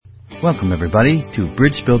Welcome, everybody, to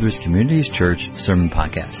Bridge Builders Communities Church Sermon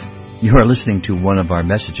Podcast. You are listening to one of our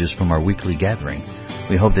messages from our weekly gathering.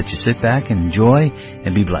 We hope that you sit back and enjoy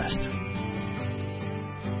and be blessed.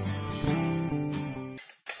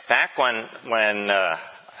 Back when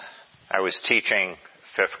I was teaching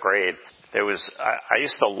fifth grade, I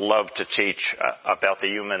used to love to teach about the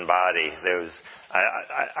human body.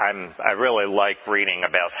 I really like reading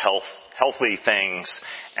about healthy things,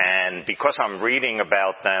 and because I'm reading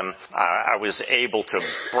about them, I was able to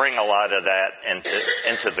bring a lot of that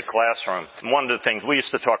into the classroom. One of the things we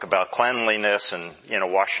used to talk about cleanliness and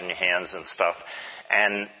washing your hands and stuff.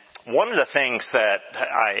 And one of the things that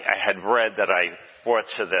I had read that I brought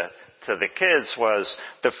to the kids was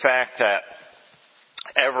the fact that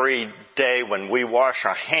every day when we wash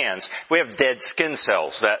our hands, we have dead skin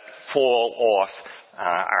cells that fall off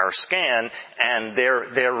our skin, and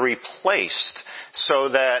they're replaced. So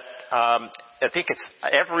that I think it's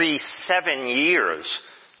every 7 years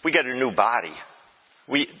we get a new body.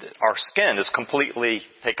 Our skin is completely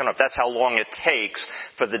taken up. That's how long it takes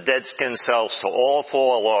for the dead skin cells to all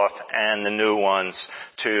fall off and the new ones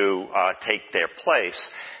to take their place.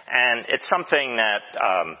 And it's something that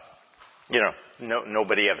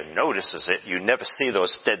nobody ever notices it. You never see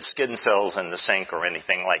those dead skin cells in the sink or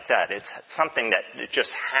anything like that. It's something that it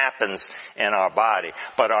just happens in our body.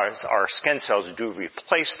 But our skin cells do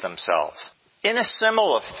replace themselves. In a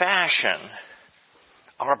similar fashion,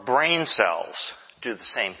 our brain cells do the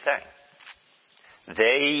same thing.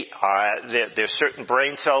 There's certain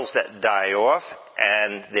brain cells that die off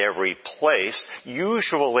and they're replaced.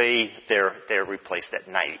 Usually they're replaced at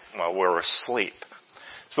night while we're asleep.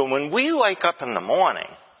 So when we wake up in the morning,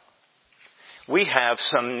 we have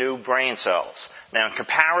some new brain cells. Now, in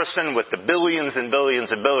comparison with the billions and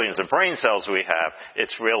billions and billions of brain cells we have,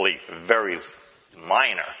 it's really very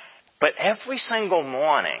minor. But every single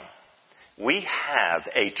morning, we have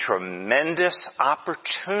a tremendous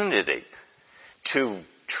opportunity to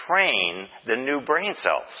train the new brain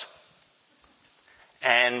cells.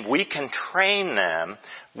 And we can train them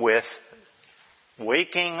with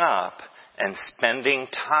waking up and spending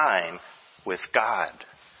time with God,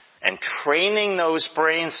 and training those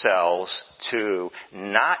brain cells to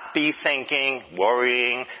not be thinking,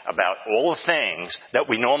 worrying about all the things that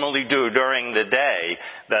we normally do during the day,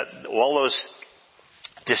 that all those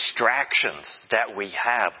distractions that we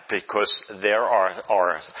have, because there are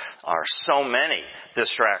so many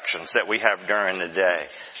distractions that we have during the day.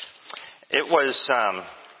 It was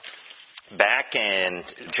back in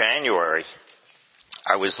January,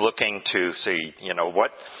 I was looking to see,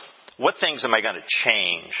 what things am I going to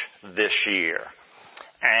change this year?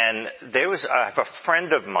 And I have a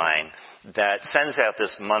friend of mine that sends out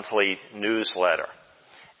this monthly newsletter.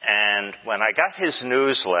 And when I got his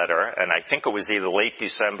newsletter, and I think it was either late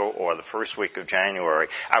December or the first week of January,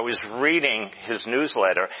 I was reading his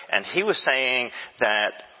newsletter, and he was saying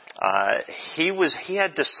that he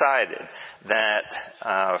had decided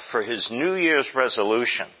that for his New Year's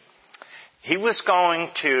resolution, he was going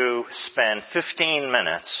to spend 15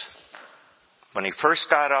 minutes when he first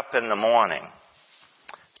got up in the morning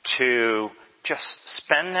to just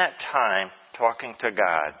spend that time talking to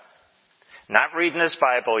God. Not reading his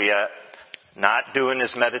Bible yet, not doing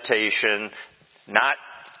his meditation, not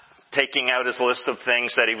taking out his list of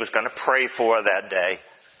things that he was going to pray for that day.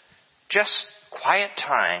 Just quiet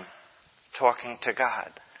time talking to God.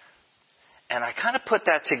 And I kind of put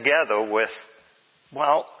that together with,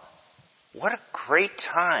 what a great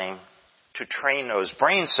time to train those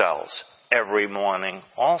brain cells every morning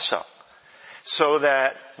also. So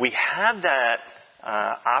that we have that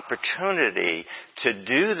opportunity to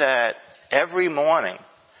do that every morning.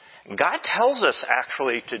 God tells us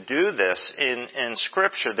actually to do this in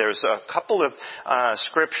Scripture. There's a couple of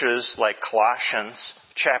Scriptures like Colossians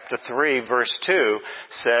chapter 3 verse 2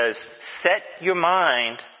 says, set your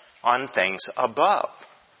mind on things above,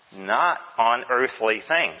 not on earthly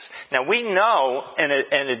things. Now we know in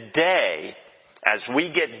a day, as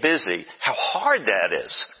we get busy, how hard that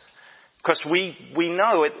is. Because we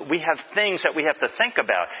know it, we have things that we have to think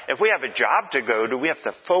about. If we have a job to go to, we have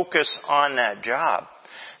to focus on that job.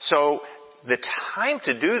 So the time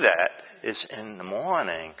to do that is in the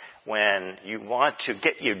morning when you want to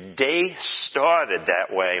get your day started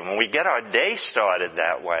that way. When we get our day started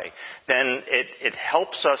that way, then it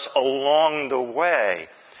helps us along the way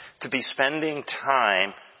to be spending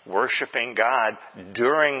time worshiping God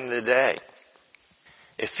during the day.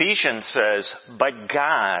 Ephesians says, but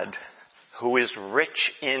God, who is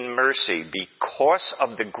rich in mercy, because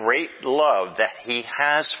of the great love that He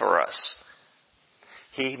has for us,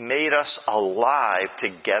 He made us alive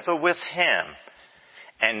together with Him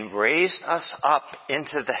and raised us up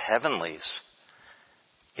into the heavenlies.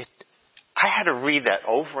 I had to read that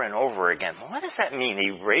over and over again. What does that mean?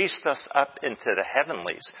 He raised us up into the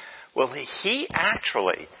heavenlies. Well, he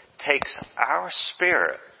actually takes our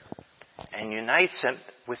spirit and unites it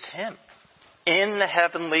with him in the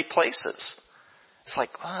heavenly places. It's like,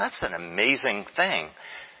 oh, that's an amazing thing.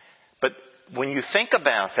 But when you think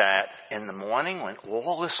about that in the morning when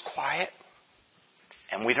all is quiet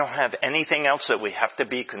and we don't have anything else that we have to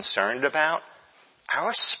be concerned about,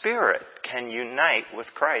 our spirit can unite with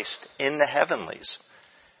Christ in the heavenlies.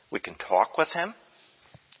 We can talk with him,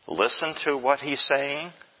 listen to what he's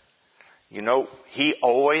saying. You know, he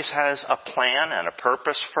always has a plan and a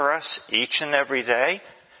purpose for us each and every day.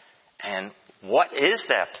 And what is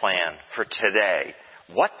that plan for today?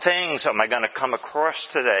 What things am I going to come across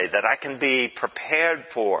today that I can be prepared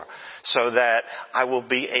for so that I will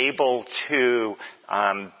be able to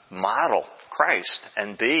model Christ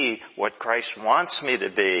and be what Christ wants me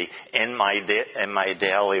to be in my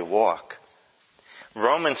daily walk?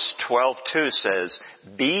 Romans 12:2 says,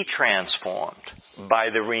 "Be transformed by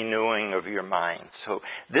the renewing of your mind." So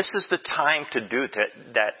this is the time to do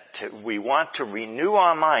that. We want to renew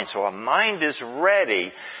our mind so our mind is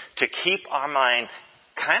ready to keep our mind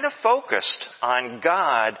kind of focused on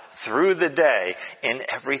God through the day in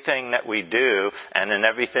everything that we do and in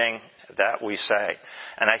everything that we say.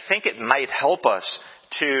 And I think it might help us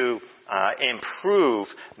to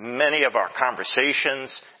improve many of our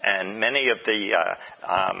conversations and many of the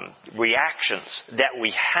reactions that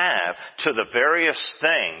we have to the various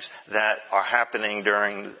things that are happening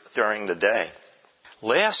during the day.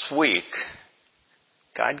 Last week,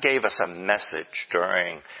 God gave us a message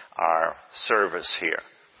during our service here.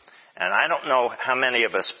 And I don't know how many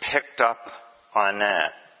of us picked up on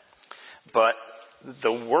that. But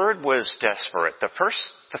the word was desperate. The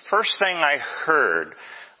first thing I heard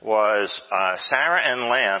was Sarah and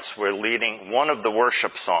Lance were leading one of the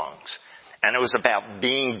worship songs. And it was about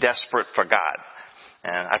being desperate for God.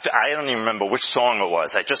 And I don't even remember which song it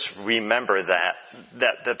was. I just remember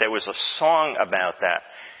that there was a song about that.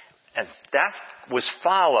 And that was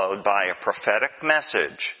followed by a prophetic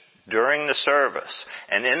message during the service.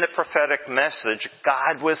 And in the prophetic message,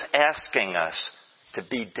 God was asking us to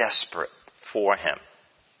be desperate for him.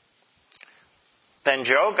 Then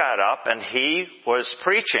Joe got up and he was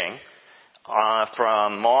preaching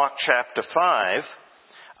from Mark chapter 5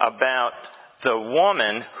 about the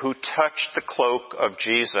woman who touched the cloak of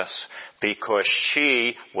Jesus because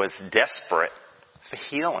she was desperate for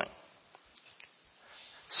healing.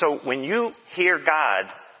 So when you hear God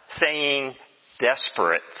saying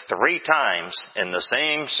desperate 3 times in the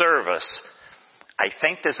same service, I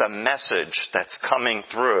think there's a message that's coming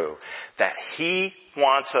through that he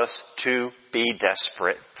wants us to be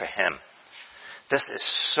desperate for him. This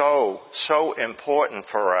is so important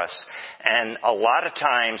for us. And a lot of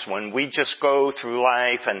times when we just go through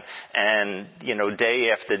life and you know,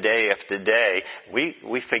 day after day after day,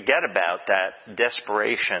 we forget about that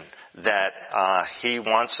desperation that he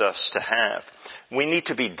wants us to have. We need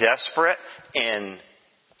to be desperate in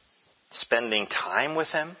spending time with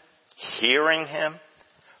him, hearing him,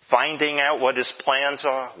 finding out what his plans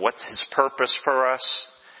are, what's his purpose for us,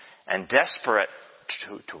 and desperate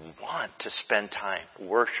to want to spend time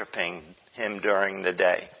worshiping him during the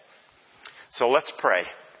day. So let's pray.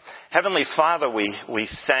 Heavenly Father, we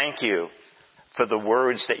thank you for the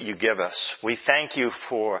words that you give us. We thank you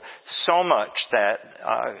for so much that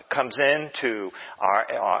comes into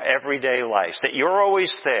our everyday lives, that you're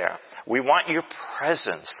always there. We want your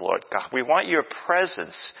presence, Lord God. We want your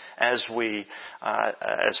presence as we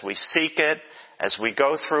seek it, as we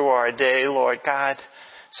go through our day, Lord God,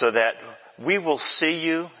 so that we will see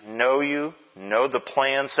you, know the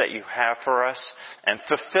plans that you have for us, and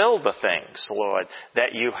fulfill the things, Lord,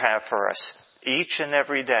 that you have for us each and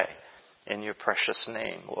every day. In your precious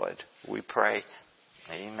name, Lord, we pray.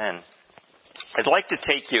 Amen. I'd like to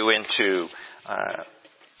take you into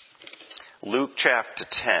Luke chapter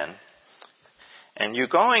 10. And you're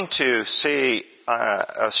going to see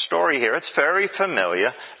a story here. It's very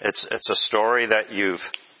familiar. It's a story that you've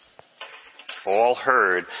all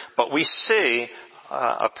heard. But we see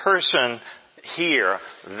a person here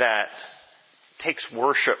that takes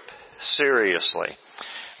worship seriously.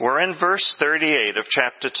 We're in verse 38 of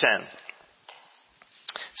chapter 10.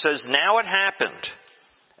 It says, "Now it happened,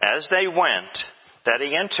 as they went, that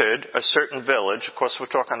he entered a certain village." Of course, we're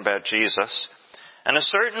talking about Jesus. "And a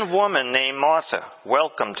certain woman named Martha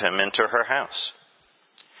welcomed him into her house.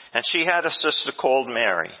 And she had a sister called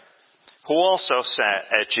Mary, who also sat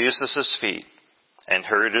at Jesus' feet and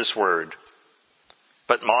heard his word.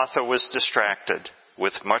 But Martha was distracted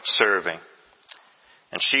with much serving.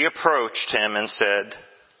 And she approached him and said,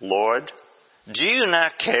 Lord, do you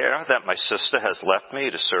not care that my sister has left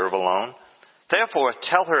me to serve alone? Therefore,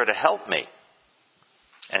 tell her to help me.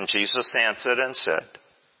 And Jesus answered and said,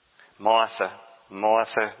 Martha,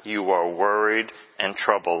 Martha, you are worried and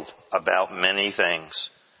troubled about many things.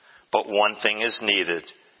 But one thing is needed.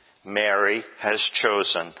 Mary has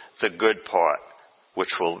chosen the good part,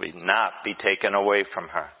 which will not be taken away from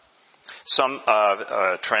her. Some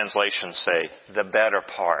translations say, the better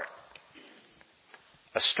part.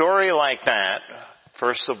 A story like that,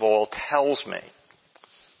 first of all, tells me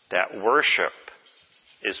that worship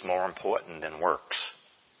is more important than works.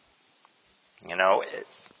 You know,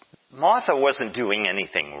 Martha wasn't doing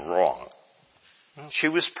anything wrong. She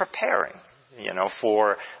was preparing,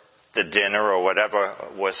 for the dinner or whatever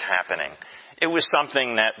was happening. It was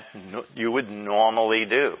something that you would normally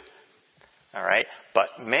do. All right? But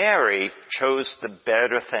Mary chose the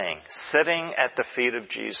better thing, sitting at the feet of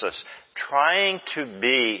Jesus, trying to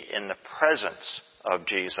be in the presence of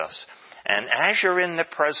Jesus. And as you're in the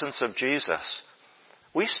presence of Jesus,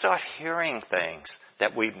 we start hearing things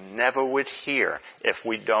that we never would hear if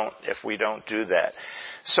we don't do that.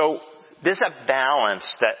 So there's a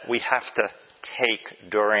balance that we have to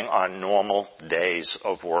take during our normal days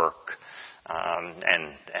of work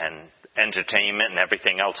and entertainment and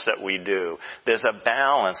everything else that we do. There's a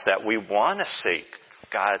balance that we want to seek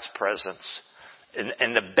God's presence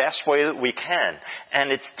in the best way that we can.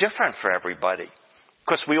 And it's different for everybody.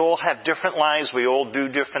 Because we all have different lives, we all do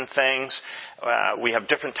different things, we have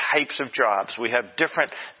different types of jobs, we have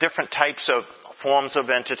different types of forms of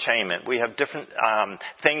entertainment, we have different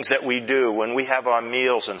things that we do when we have our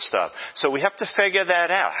meals and stuff. So we have to figure that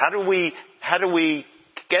out. How do we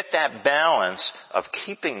get that balance of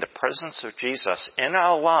keeping the presence of Jesus in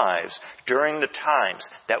our lives during the times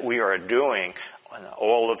that we are doing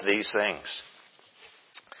all of these things?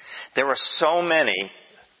 There are so many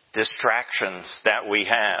distractions that we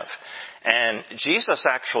have. And Jesus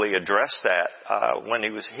actually addressed that when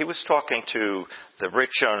he was talking to the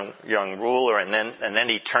rich young ruler, and then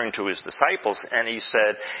he turned to his disciples and he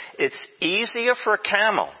said, it's easier for a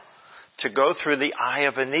camel to go through the eye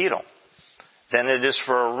of a needle than it is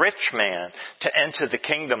for a rich man to enter the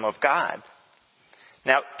kingdom of God.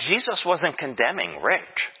 Now, Jesus wasn't condemning rich.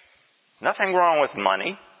 Nothing wrong with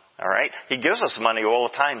money. All right? He gives us money all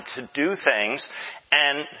the time to do things,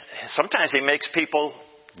 and sometimes he makes people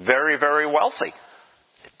very, very wealthy.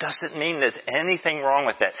 It doesn't mean there's anything wrong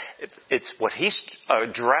with that. It's what he's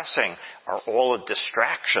addressing are all the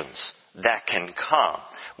distractions that can come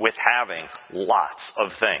with having lots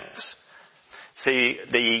of things. See,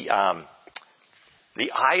 the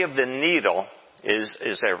eye of the needle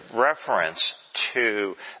is a reference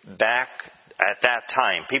to back at that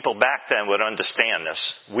time. People back then would understand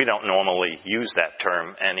this. We don't normally use that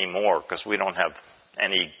term anymore because we don't have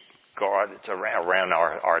any guards around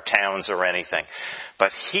our towns or anything.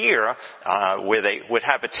 But here, where they would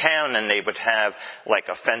have a town and they would have like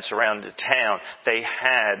a fence around the town, they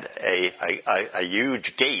had a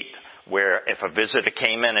huge gate where if a visitor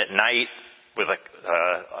came in at night with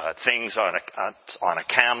things on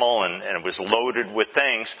a camel and it was loaded with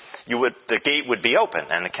things, the gate would be open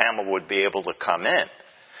and the camel would be able to come in.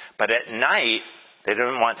 But at night, they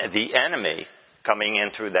didn't want the enemy coming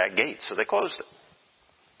in through that gate, so they closed it.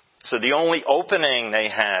 So the only opening they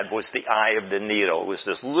had was the eye of the needle. It was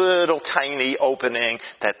this little tiny opening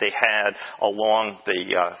that they had along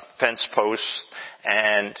the fence posts,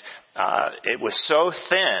 and it was so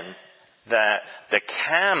thin that the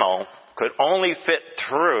camel could only fit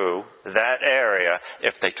through that area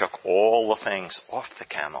if they took all the things off the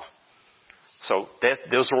camel. So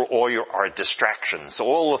those were all our distractions,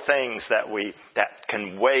 all the things that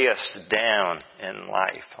can weigh us down in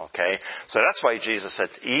life. Okay, so that's why Jesus said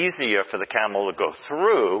it's easier for the camel to go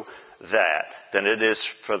through that than it is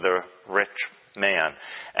for the rich man.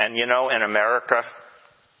 And in America,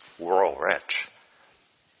 we're all rich.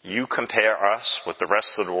 You compare us with the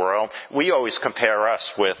rest of the world. We always compare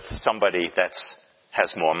us with somebody that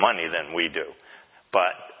has more money than we do.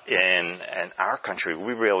 But in our country,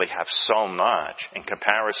 we really have so much in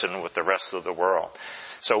comparison with the rest of the world.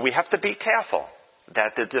 So we have to be careful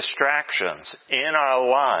that the distractions in our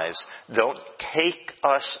lives don't take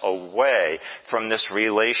us away from this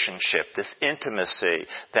relationship, this intimacy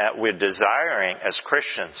that we're desiring as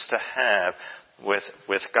Christians to have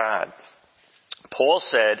with God. Paul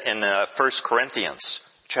said in 1 Corinthians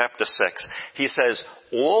chapter 6, he says,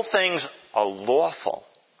 all things are lawful,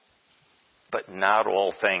 but not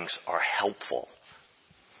all things are helpful.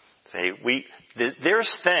 See,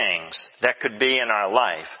 there's things that could be in our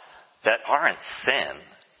life that aren't sin.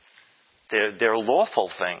 They're lawful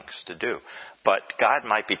things to do. But God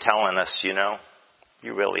might be telling us,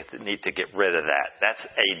 you really need to get rid of that. That's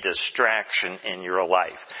a distraction in your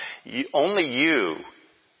life. Only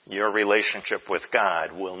your relationship with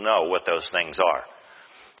God will know what those things are.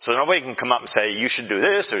 So nobody can come up and say, you should do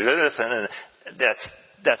this or this, and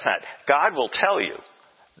that's not. God will tell you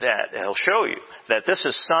that. He'll show you that this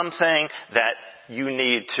is something that you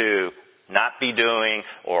need to not be doing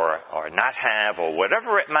or not have or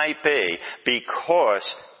whatever it might be,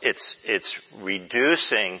 because it's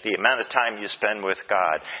reducing the amount of time you spend with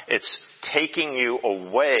God. It's taking you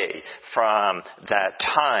away from that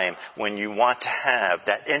time when you want to have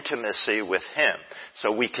that intimacy with Him,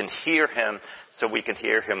 so we can hear Him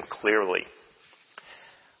clearly.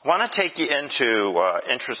 I want to take you into an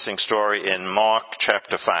interesting story in Mark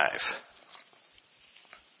chapter 5.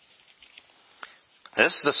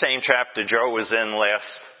 This is the same chapter Joe was in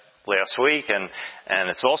last week, and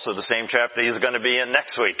it's also the same chapter he's going to be in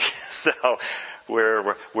next week. So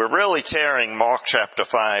we're really tearing Mark chapter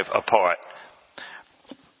 5 apart.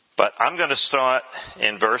 But I'm going to start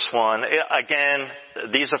in verse 1. Again,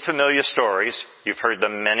 these are familiar stories. You've heard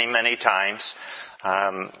them many, many times.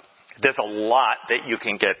 There's a lot that you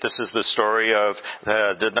can get. This is the story of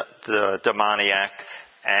the demoniac.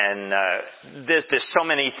 And there's so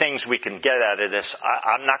many things we can get out of this.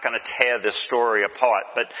 I'm not going to tear this story apart,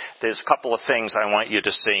 but there's a couple of things I want you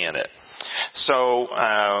to see in it. So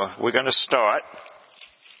we're going to start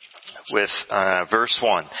with verse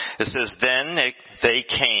 1. It says, Then they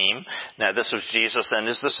came. Now this was Jesus and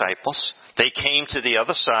His disciples. They came to the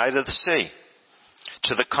other side of the sea,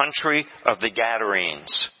 to the country of the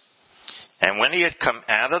Gadarenes. And when He had come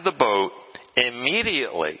out of the boat,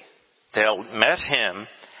 immediately they met Him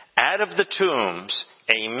out of the tombs,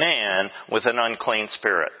 a man with an unclean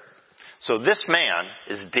spirit. So this man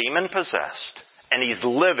is demon-possessed, and he's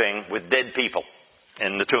living with dead people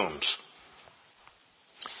in the tombs,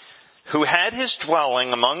 who had his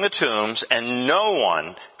dwelling among the tombs, and no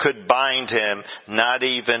one could bind him, not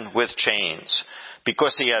even with chains,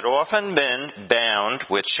 because he had often been bound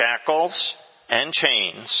with shackles and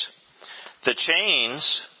chains. The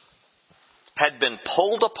chains had been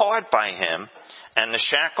pulled apart by him, and the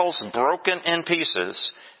shackles broken in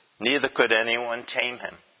pieces. Neither could anyone tame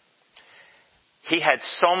him. He had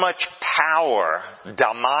so much power,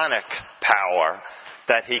 demonic power,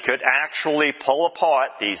 that he could actually pull apart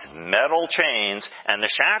these metal chains, and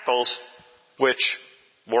the shackles, which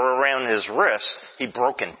were around his wrist, he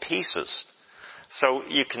broke in pieces. So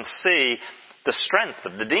you can see the strength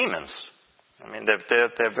of the demons. I mean,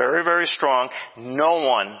 they're very, very strong. No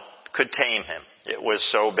one could tame him. It was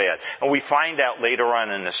so bad. And we find out later on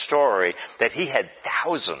in the story that he had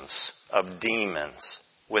thousands of demons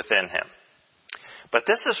within him. But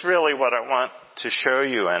this is really what I want to show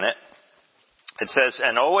you in it. It says,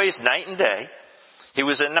 and always night and day, he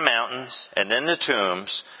was in the mountains and in the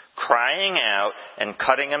tombs, crying out and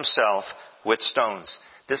cutting himself with stones.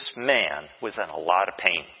 This man was in a lot of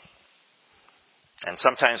pain. And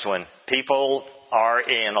sometimes when people are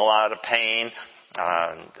in a lot of pain,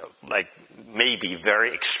 like maybe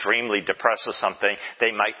very extremely depressed or something,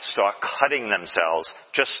 they might start cutting themselves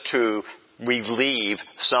just to relieve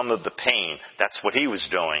some of the pain. That's what he was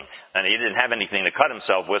doing. And he didn't have anything to cut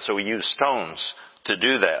himself with, so he used stones to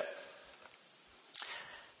do that.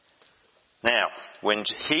 Now, when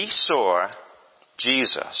he saw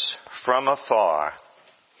Jesus from afar,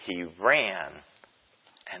 he ran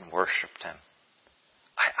and worshipped him.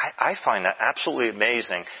 I find that absolutely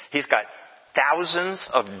amazing. He's got thousands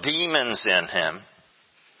of demons in him,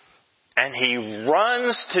 and he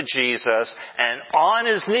runs to Jesus and on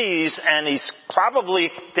his knees, and he's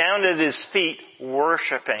probably down at his feet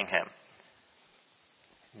worshiping him.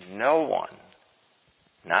 No one,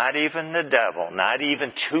 not even the devil, not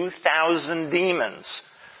even 2,000 demons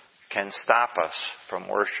can stop us from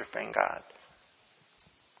worshiping God.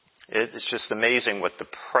 It's just amazing what the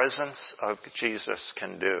presence of Jesus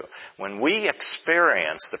can do. When we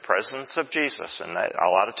experience the presence of Jesus, and a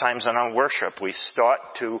lot of times in our worship, we start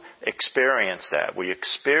to experience that. We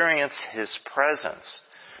experience His presence.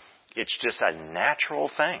 It's just a natural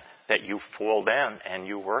thing that you fall down and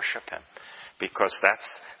you worship Him. Because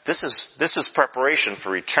this is preparation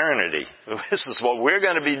for eternity. This is what we're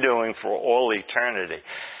going to be doing for all eternity.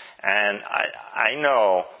 And I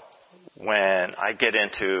know when I get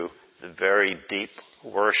into the very deep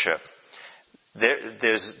worship,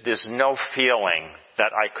 there's no feeling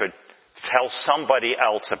that I could tell somebody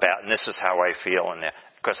else about, and this is how I feel in there,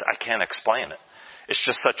 because I can't explain it. It's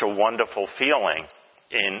just such a wonderful feeling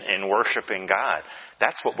in worshiping God.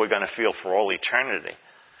 That's what we're going to feel for all eternity.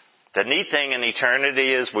 The neat thing in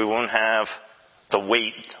eternity is we won't have the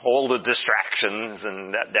weight, all the distractions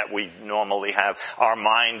and that we normally have, our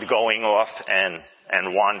mind going off and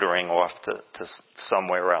wandering off to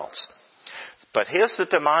somewhere else. But here's the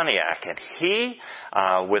demoniac, and he,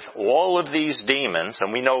 with all of these demons,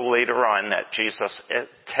 and we know later on that Jesus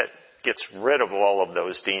gets rid of all of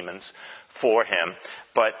those demons for him,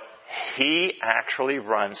 but he actually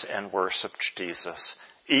runs and worships Jesus,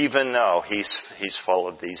 even though he's full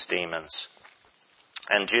of these demons.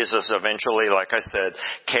 And Jesus eventually, like I said,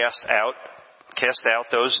 cast out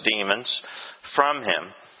those demons from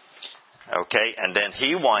him. Okay, and then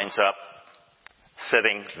he winds up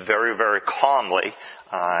sitting very, very calmly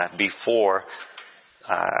before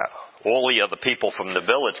all the other people from the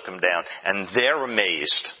village come down, and they're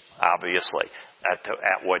amazed, obviously,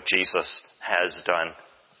 at what Jesus has done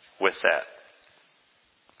with that.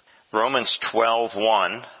 Romans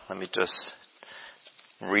 12:1. Let me just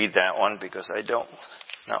read that one because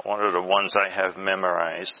not one of the ones I have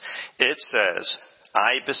memorized. It says,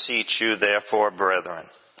 "I beseech you, therefore, brethren,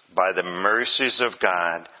 by the mercies of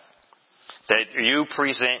God, that you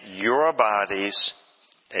present your bodies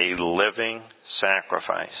a living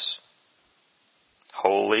sacrifice,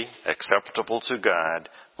 holy, acceptable to God,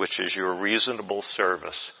 which is your reasonable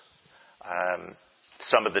service."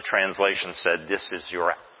 Some of the translations said this is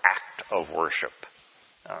your act of worship,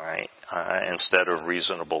 all right, instead of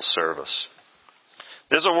reasonable service.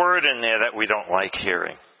 There's a word in there that we don't like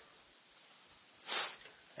hearing,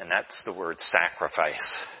 and that's the word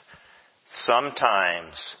sacrifice.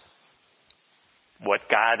 Sometimes what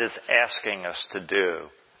God is asking us to do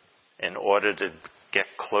in order to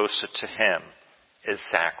get closer to Him is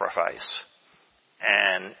sacrifice.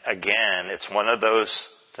 And again, it's one of those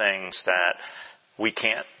things that we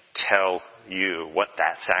can't tell you what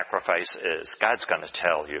that sacrifice is. God's going to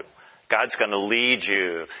tell you. God's going to lead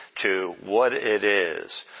you to what it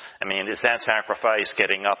is. I mean, is that sacrifice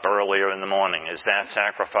getting up earlier in the morning? Is that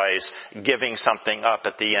sacrifice giving something up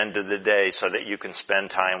at the end of the day so that you can spend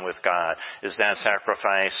time with God? Is that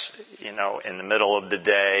sacrifice, in the middle of the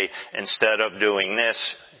day, instead of doing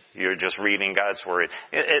this, you're just reading God's Word?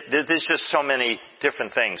 There's just so many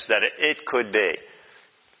different things that it could be.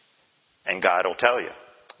 And God will tell you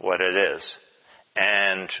what it is.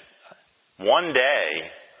 And one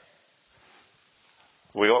day,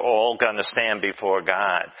 we're all going to stand before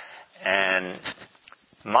God. And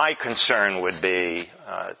my concern would be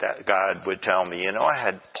that God would tell me, I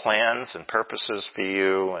had plans and purposes for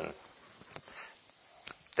you, and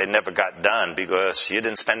they never got done because you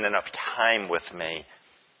didn't spend enough time with me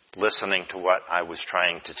listening to what I was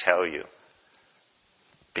trying to tell you.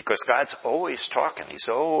 Because God's always talking. He's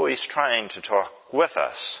always trying to talk with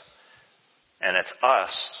us. And it's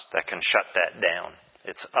us that can shut that down.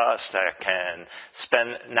 It's us that can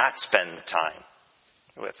not spend the time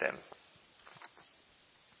with Him.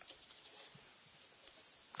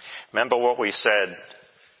 Remember what we said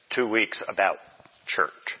 2 weeks about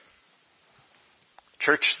church.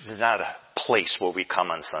 Church is not a place where we come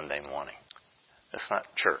on Sunday morning. It's not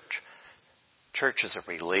church. Church is a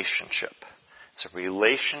relationship. It's a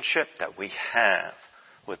relationship that we have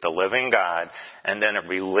with the living God, and then a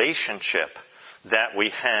relationship that we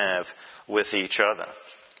have with each other.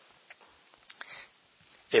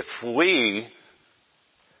 If we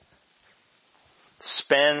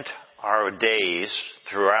spend our days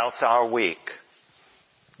throughout our week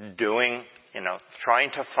doing,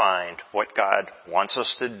 trying to find what God wants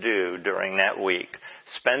us to do during that week,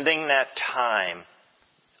 spending that time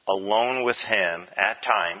alone with Him at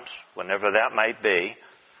times, whenever that might be,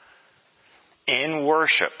 in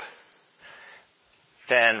worship,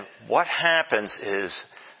 then what happens is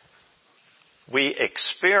we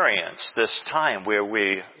experience this time where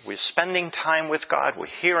we're spending time with God, we're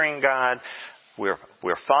hearing God, we're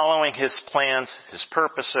following His plans, His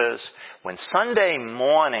purposes. When Sunday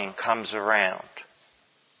morning comes around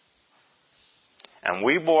and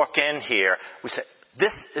we walk in here, we say,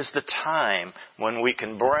 this is the time when we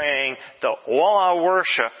can bring all our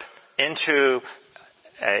worship into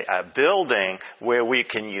a building where we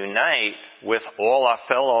can unite with all our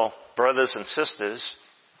fellow brothers and sisters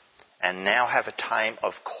and now have a time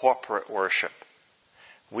of corporate worship.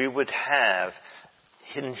 We would have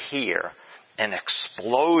in here an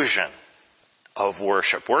explosion of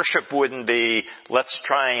worship. Worship wouldn't be, let's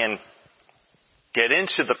try and get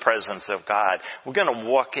into the presence of God. We're going to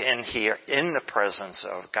walk in here in the presence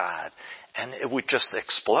of God. And it would just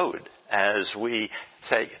explode as we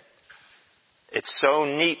say, it's so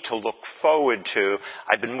neat to look forward to.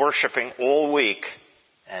 I've been worshiping all week,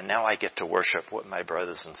 and now I get to worship with my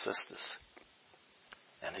brothers and sisters.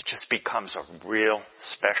 And it just becomes a real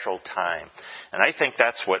special time. And I think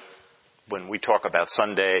that's what, when we talk about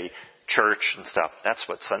Sunday church and stuff, that's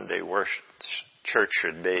what Sunday worship church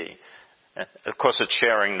should be. And of course, it's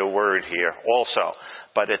sharing the word here also,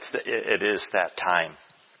 but it is that time.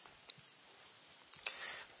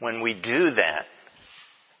 When we do that,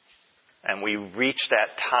 and we reach that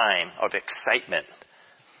time of excitement,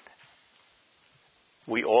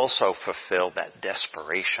 we also fulfill that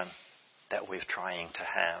desperation that we're trying to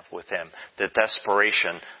have with Him. The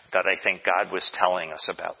desperation that I think God was telling us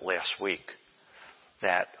about last week.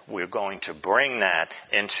 That we're going to bring that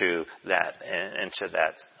into that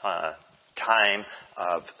time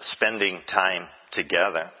of spending time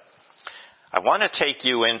together. I want to take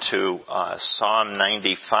you into Psalm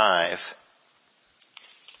 95,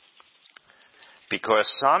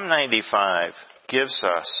 because Psalm 95 gives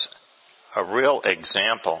us a real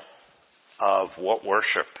example of what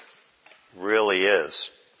worship really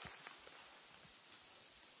is.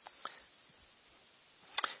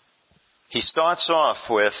 He starts off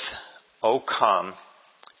with, "O come,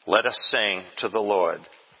 let us sing to the Lord.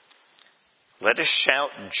 Let us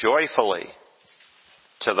shout joyfully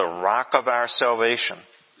to the rock of our salvation.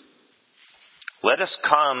 Let us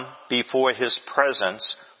come before His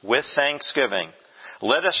presence with thanksgiving.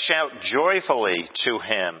 Let us shout joyfully to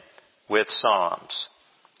Him with psalms.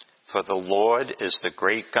 For the Lord is the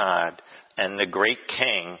great God and the great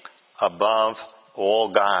King above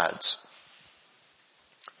all gods."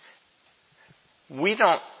 We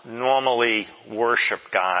don't normally worship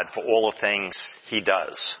God for all the things He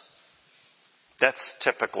does. That's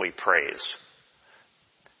typically praise.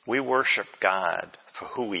 We worship God for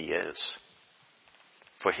who He is.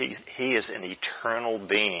 For He is an eternal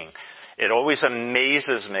being. It always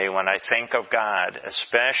amazes me when I think of God,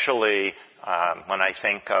 especially when I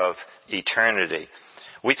think of eternity.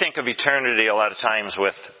 We think of eternity a lot of times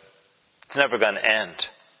with, it's never going to end.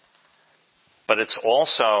 But it's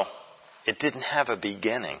also, it didn't have a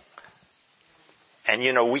beginning. And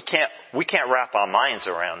we can't wrap our minds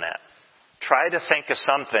around that. Try to think of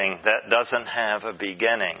something that doesn't have a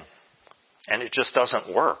beginning. And it just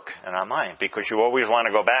doesn't work in our mind, because you always want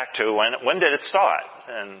to go back to when did it start?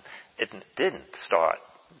 And it didn't start.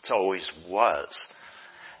 It always was.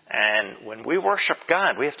 And when we worship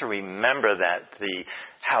God, we have to remember that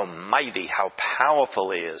how mighty, how powerful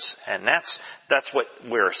He is. And that's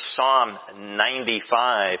where Psalm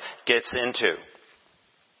 95 gets into.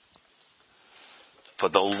 For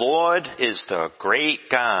the Lord is the great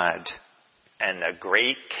God and the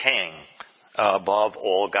great King above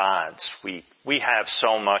all gods. We have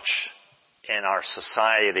so much in our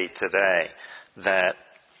society today that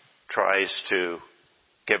tries to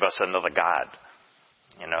give us another God.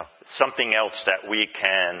 Something else that we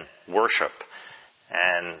can worship.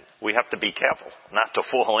 And we have to be careful not to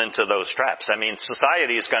fall into those traps. I mean,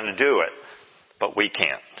 society is going to do it, but we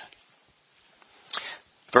can't.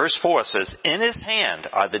 Verse 4 says, "In His hand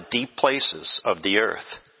are the deep places of the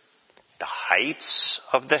earth. The heights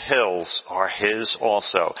of the hills are His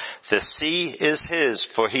also. The sea is His,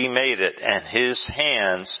 for He made it, and His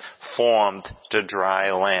hands formed the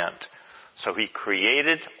dry land." So He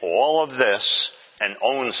created all of this and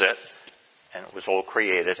owns it, and it was all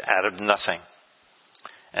created out of nothing.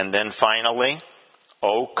 And then finally,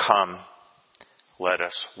 "O come, let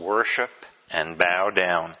us worship and bow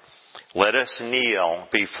down. Let us kneel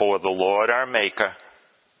before the Lord our Maker,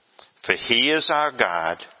 for He is our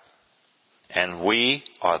God, and we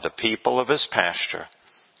are the people of His pasture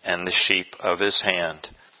and the sheep of His hand."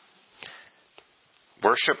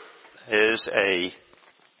 Worship is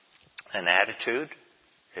an attitude.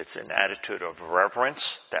 It's an attitude of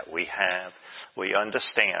reverence that we have. We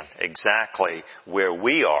understand exactly where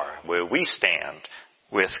we are, where we stand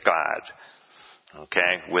with God.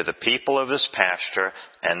 Okay? We're the people of His pasture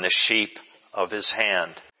and the sheep of His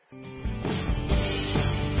hand.